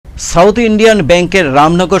South Indian ব্যাংকের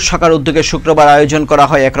রামনগর শাখার উদ্যোগে শুক্রবার আয়োজন করা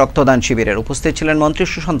হয় এক রক্তদান শিবিরের। উপস্থিত ছিলেন মন্ত্রী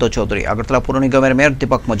সুশান্ত চৌধুরী, আগরতলা পুর নিগমের মেয়র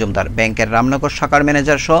দীপক মজুমদার, ব্যাংকের রামনগর শাখার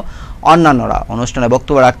ম্যানেজার সহ অন্যান্যরা। অনুষ্ঠানে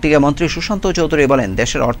বক্তব্য রাখতে গিয়ে মন্ত্রী সুশান্ত চৌধুরী বলেন,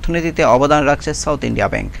 দেশের অর্থনীতিতে অবদান রাখছে সাউথ ইন্ডিয়া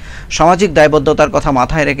ব্যাংক। সামাজিক দায়বদ্ধতার কথা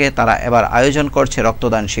মাথায় রেখে তারা এবার আয়োজন করছে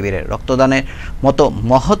রক্তদান শিবিরের। রক্তদানের মতো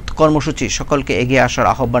মহৎ কর্মসূচি সকলকে এগিয়ে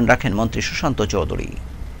আসার আহ্বান রাখেন মন্ত্রী Sushant Chowdhury.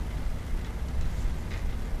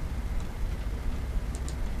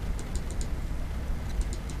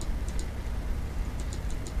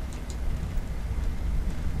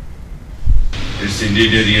 It's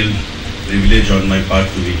indeed a real privilege on my part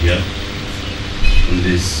to be here in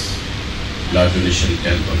this blood donation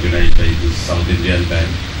camp organized by the South Indian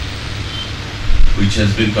Bank, which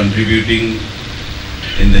has been contributing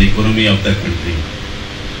in the economy of the country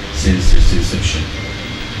since its inception.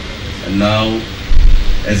 And now,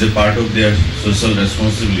 as a part of their social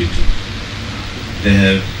responsibility, they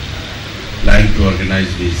have planned to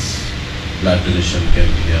organize this blood donation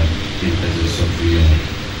camp here in presence of you all.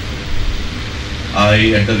 I,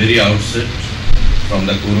 at the very outset, from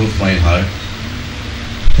the core of my heart,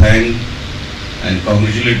 thank and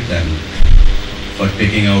congratulate them for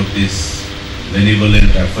taking out this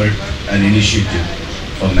benevolent effort and initiative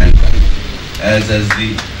for mankind. As the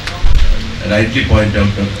rightly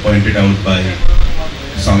pointed out by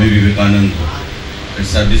Swami Vivekananda, that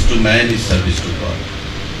service to man is service to God.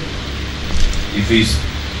 If we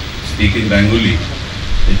speak in Bengali,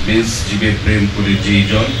 it means jibe prem kore jei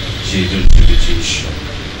jon chibeche ishwar.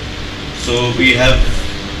 So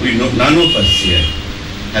we know none of us here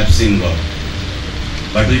have seen God,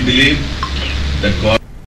 but we believe that God